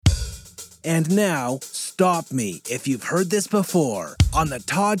And now, Stop Me If You've Heard This Before on the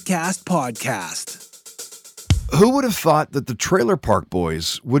Toddcast Podcast. Who would have thought that the Trailer Park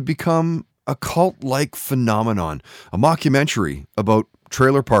Boys would become a cult-like phenomenon, a mockumentary about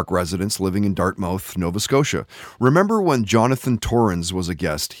trailer park residents living in Dartmouth, Nova Scotia? Remember when Jonathan Torrens was a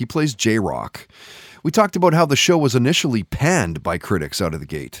guest? He plays J-Rock. We talked about how the show was initially panned by critics out of the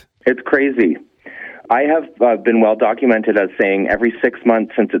gate. It's crazy. I have been well documented as saying every 6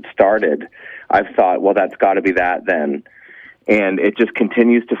 months since it started, I've thought, well, that's got to be that then. And it just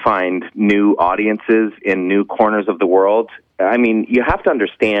continues to find new audiences in new corners of the world. I mean, you have to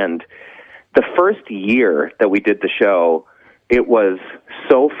understand, the first year that we did the show, it was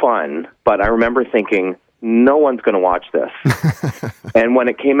so fun, but I remember thinking, no one's going to watch this. And when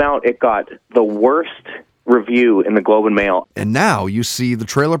it came out, it got the worst review in the Globe and Mail. And now you see the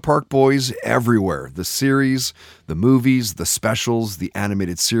Trailer Park Boys everywhere. The series, the movies, the specials, the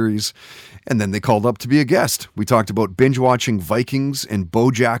animated series. And then they called up to be a guest. We talked about binge-watching Vikings and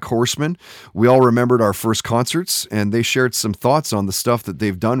BoJack Horseman. We all remembered our first concerts, and they shared some thoughts on the stuff that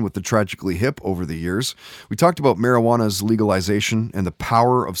they've done with the Tragically Hip over the years. We talked about marijuana's legalization and the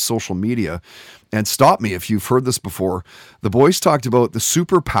power of social media. And stop me if you've heard this before. The boys talked about the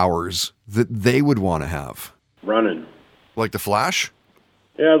superpowers that they would want to have. Running. Like the Flash?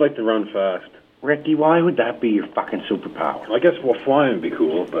 Yeah, I'd like to run fast. Ricky, why would that be your fucking superpower? I guess, well, flying would be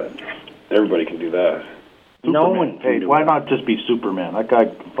cool, but everybody can do that. No one. Hey, why not just be Superman? That guy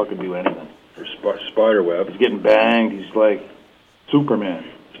can fucking do anything. Or spiderweb. He's getting banged. He's like Superman.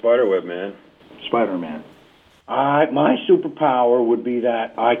 Spiderweb, man. Spider-Man. My superpower would be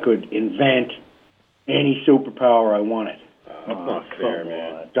that I could invent any superpower I wanted. That's not fair,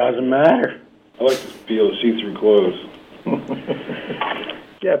 man. Doesn't matter. I like to be able to see through clothes.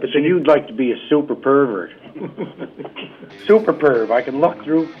 Yeah, but so you'd like to be a super pervert. Super perv. I can look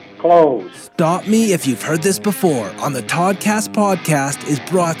through clothes. Stop Me If You've Heard This Before on the Toddcast Podcast is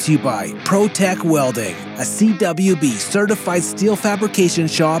brought to you by ProTech Welding, a CWB certified steel fabrication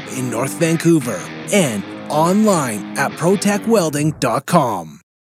shop in North Vancouver, and online at protechwelding.com.